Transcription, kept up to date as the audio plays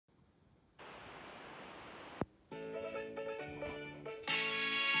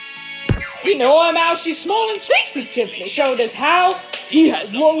We know a mouse, she's small and squeaks, it simply showed us how. He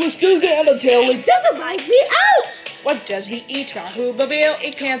has long whiskers and a tail, it doesn't like me out! What does he eat, our Hoobabil?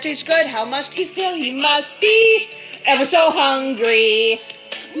 It can't taste good, how must he feel? He must be ever so hungry.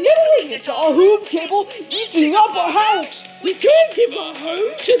 Nibbling at our Hoob cable, eating up our house. We can't give our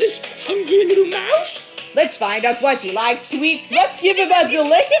home to this hungry little mouse. Let's find out what he likes to eat. Let's give him a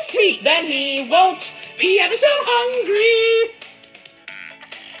delicious treat, then he won't be ever so hungry.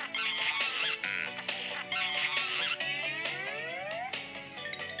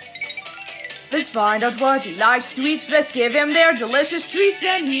 Let's find out what he likes to eat. Let's give him their delicious treats,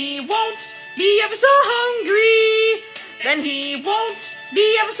 then he won't be ever so hungry. Then he won't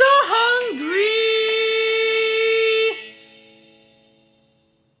be ever so hungry.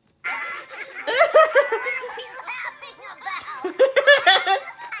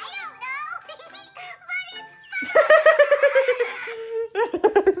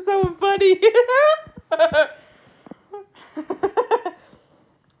 So funny.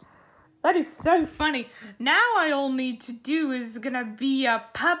 That is so funny. Now all need to do is gonna be a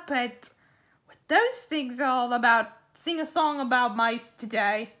puppet with those things all about. Sing a song about mice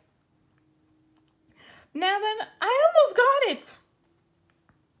today. Now then, I almost got it.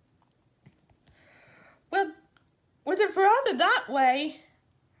 Well, with it further that way,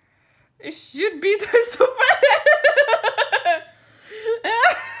 it should be this way.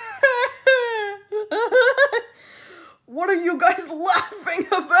 What are you guys laughing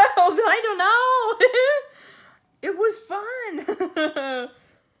about? I don't know. It was fun.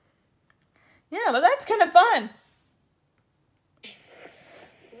 Yeah, but that's kind of fun.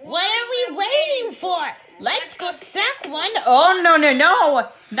 What are we waiting for? Let's go suck one. Oh, no.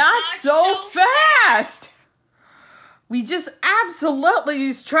 Not so fast. We just absolutely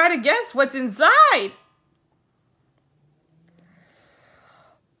just try to guess what's inside.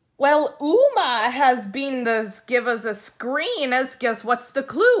 Well, Uma has been to give us a screen as guess what's the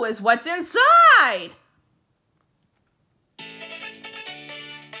clue is what's inside.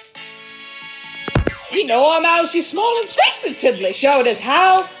 We know a mouse, she's small and squeaks, it simply showed us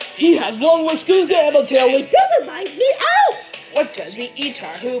how. He has long whiskers and a tail, it doesn't like me out. What does he eat,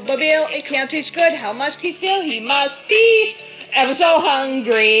 our Hoobabil? It can't taste good, how must he feel? He must be ever so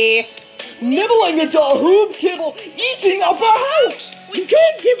hungry. Nibbling at our Hoob kibble, eating up our house. We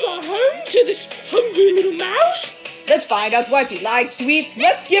can't give our home to this hungry little mouse. Let's find out what he likes to eat.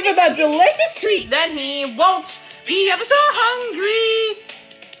 Let's give him a delicious treat, then he won't be ever so hungry.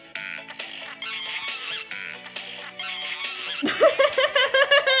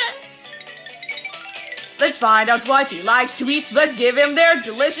 Let's find out what he likes to eat. Let's give him their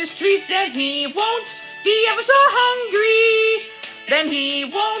delicious treats, then he won't be ever so hungry. Then he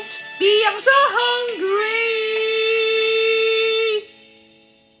won't be ever so hungry.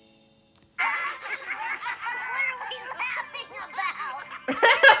 What are we laughing about?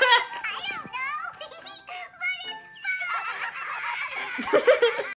 I don't know, but it's fun.